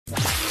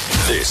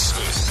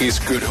This is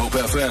Good Hope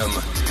FM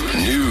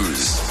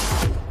News.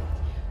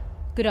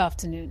 Good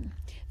afternoon.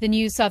 The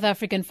new South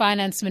African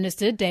Finance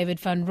Minister, David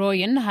van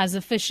Rooyen, has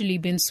officially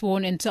been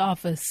sworn into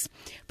office.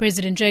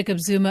 President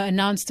Jacob Zuma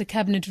announced a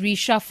cabinet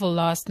reshuffle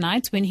last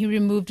night when he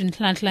removed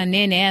Nhlanhla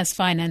Nene as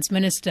Finance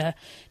Minister.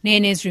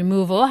 Nene's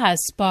removal has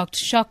sparked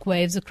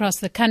shockwaves across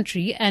the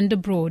country and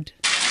abroad.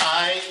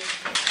 I,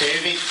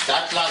 David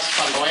Douglas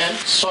van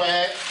Rooyen,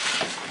 swear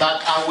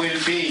that I will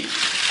be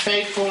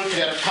faithful to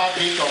the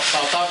Republic of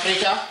South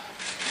Africa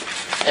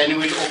and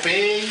will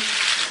obey,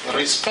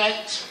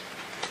 respect,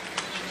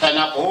 and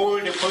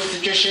uphold the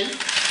Constitution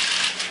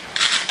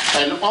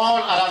and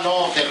all other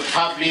law of the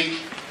Republic,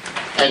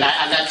 and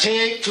I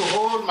undertake to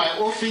hold my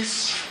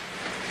office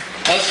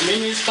as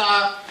Minister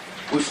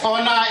with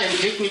honor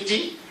and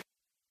dignity.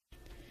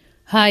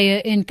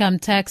 Higher income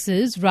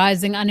taxes,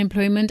 rising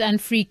unemployment and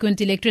frequent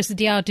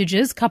electricity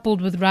outages coupled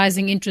with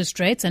rising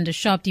interest rates and a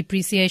sharp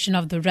depreciation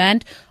of the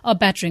rand are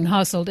battering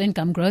household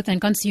income growth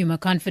and consumer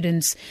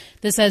confidence.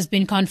 This has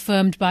been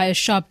confirmed by a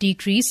sharp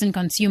decrease in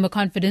consumer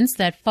confidence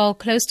that fell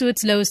close to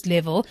its lowest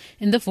level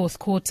in the fourth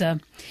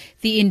quarter.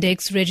 The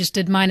index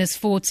registered minus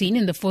 14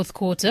 in the fourth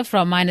quarter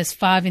from minus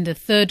 5 in the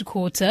third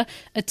quarter,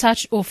 a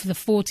touch off the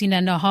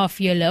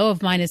 14.5-year low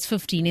of minus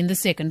 15 in the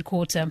second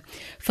quarter.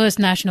 First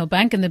National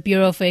Bank and the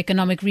Bureau for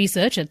Economic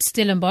Research at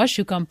Stellenbosch,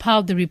 who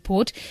compiled the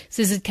report,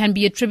 says it can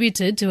be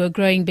attributed to a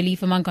growing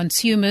belief among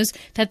consumers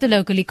that the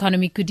local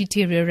economy could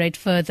deteriorate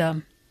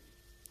further.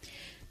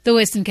 The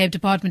Western Cape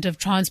Department of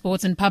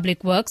Transport and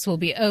Public Works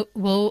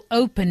will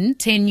open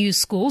 10 new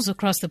schools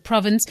across the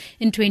province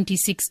in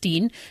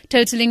 2016,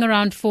 totaling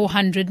around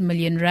 400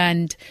 million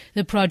rand.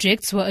 The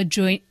projects were a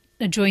joint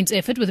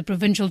effort with the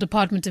Provincial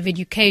Department of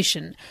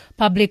Education.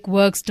 Public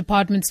Works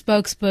Department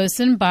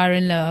spokesperson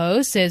Byron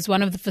Laho says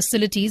one of the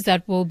facilities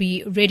that will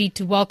be ready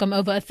to welcome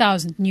over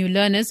 1,000 new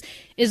learners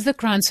is the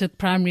Kranshoek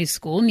Primary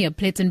School near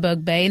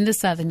Plettenberg Bay in the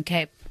Southern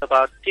Cape.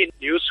 About 10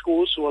 new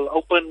schools will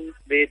open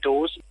their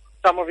doors.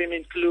 Some of them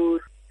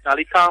include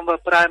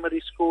Nalikamba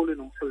Primary School in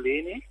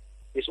Umfuleni.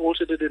 There's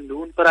also the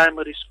Denoon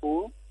Primary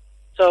School.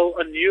 So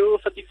a new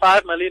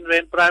 35 million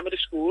rand primary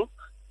school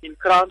in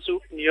Kranshoek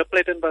near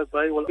Plettenberg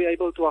Bay will be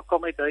able to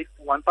accommodate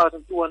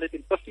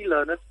 1,250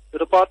 learners. The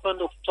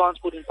Department of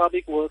Transport and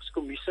Public Works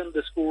commissioned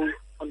the school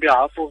on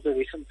behalf of the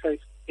Western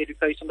Cape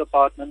Education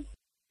Department.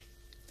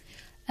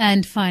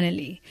 And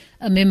finally,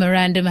 a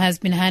memorandum has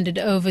been handed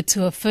over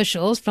to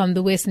officials from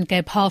the Western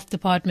Cape Health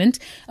Department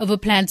over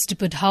plans to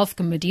put health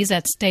committees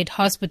at state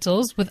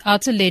hospitals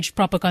without alleged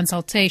proper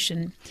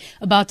consultation.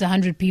 About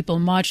 100 people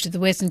marched to the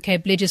Western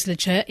Cape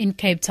Legislature in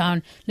Cape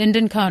Town.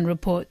 Lyndon Khan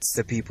reports.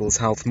 The People's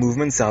Health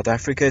Movement South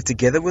Africa,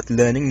 together with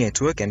Learning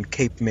Network and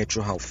Cape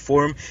Metro Health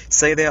Forum,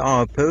 say they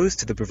are opposed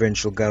to the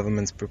provincial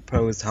government's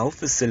proposed Health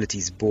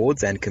Facilities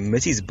Boards and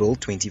Committees Bill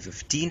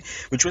 2015,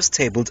 which was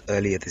tabled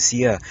earlier this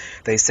year.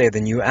 They say the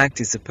new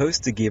Act is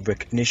supposed to give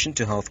recognition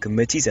to health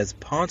committees as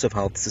part of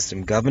health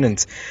system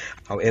governance.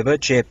 However,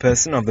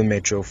 chairperson of the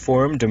Metro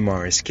Forum,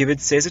 Damaris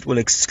Kivitz, says it will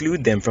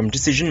exclude them from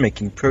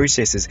decision-making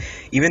processes,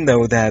 even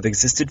though they have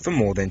existed for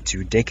more than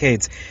 2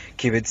 decades.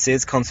 Kivitz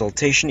says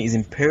consultation is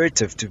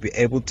imperative to be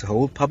able to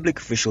hold public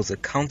officials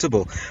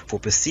accountable for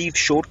perceived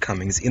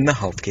shortcomings in the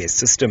healthcare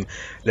system.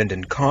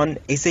 Lyndon Khan,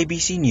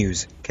 SABC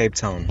News, Cape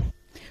Town.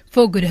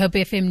 For Good Hope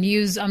FM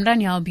News, I'm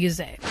Danielle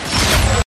Buse.